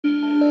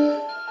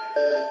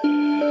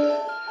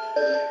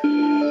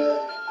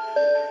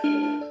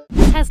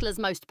Tesla's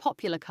most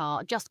popular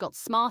car just got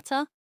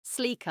smarter,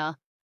 sleeker,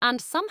 and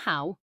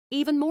somehow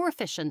even more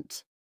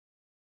efficient.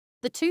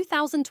 The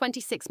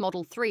 2026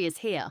 Model 3 is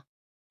here,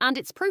 and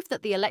it's proof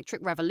that the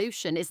electric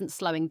revolution isn't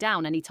slowing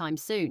down anytime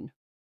soon.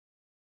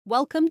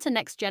 Welcome to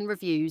Next Gen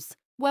Reviews,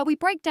 where we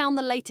break down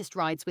the latest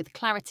rides with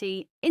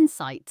clarity,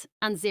 insight,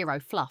 and zero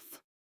fluff.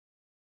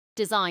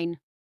 Design.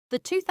 The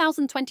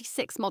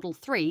 2026 Model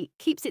 3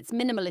 keeps its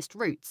minimalist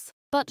roots,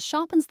 but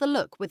sharpens the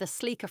look with a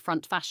sleeker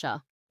front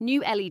fascia,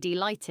 new LED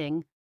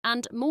lighting,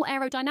 and more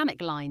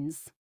aerodynamic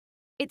lines.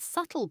 It's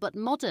subtle but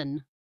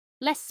modern.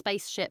 Less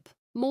spaceship,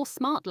 more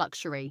smart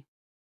luxury.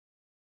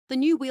 The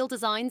new wheel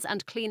designs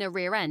and cleaner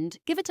rear end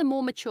give it a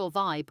more mature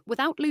vibe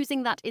without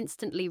losing that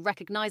instantly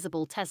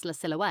recognizable Tesla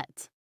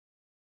silhouette.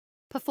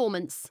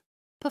 Performance.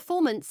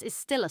 Performance is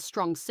still a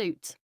strong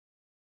suit.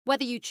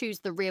 Whether you choose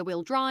the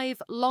rear-wheel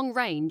drive, long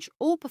range,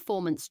 or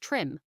performance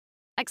trim,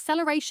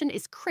 acceleration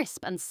is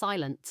crisp and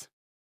silent.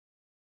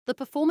 The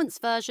performance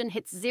version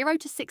hits 0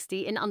 to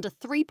 60 in under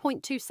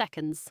 3.2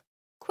 seconds,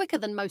 quicker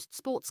than most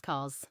sports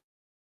cars.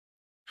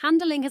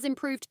 Handling has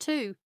improved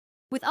too,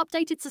 with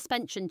updated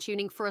suspension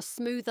tuning for a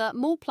smoother,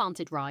 more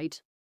planted ride.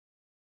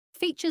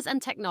 Features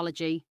and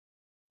technology.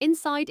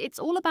 Inside, it's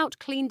all about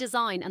clean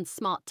design and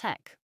smart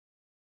tech.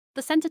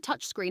 The center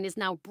touchscreen is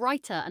now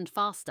brighter and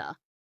faster,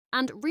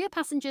 and rear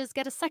passengers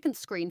get a second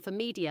screen for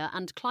media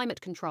and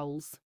climate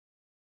controls.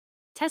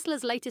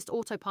 Tesla's latest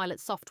Autopilot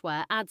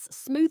software adds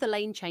smoother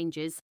lane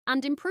changes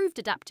and improved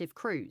adaptive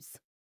cruise.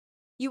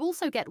 You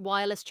also get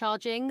wireless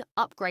charging,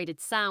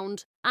 upgraded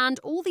sound, and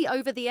all the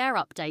over-the-air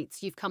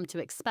updates you've come to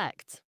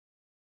expect.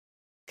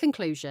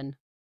 Conclusion.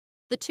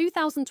 The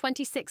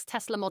 2026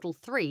 Tesla Model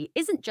 3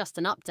 isn't just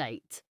an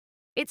update.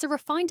 It's a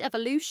refined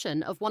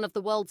evolution of one of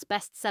the world's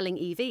best-selling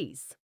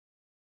EVs.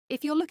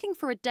 If you're looking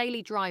for a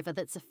daily driver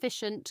that's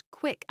efficient,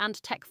 quick,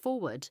 and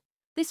tech-forward,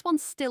 this one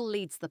still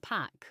leads the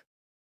pack.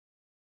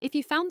 If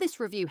you found this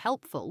review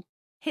helpful,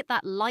 hit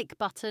that like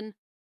button,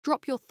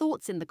 drop your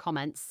thoughts in the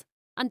comments,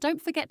 and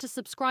don't forget to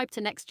subscribe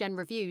to Next Gen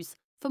Reviews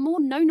for more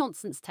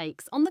no-nonsense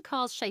takes on the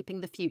cars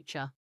shaping the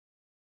future.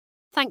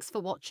 Thanks for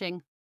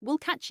watching. We'll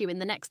catch you in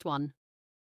the next one.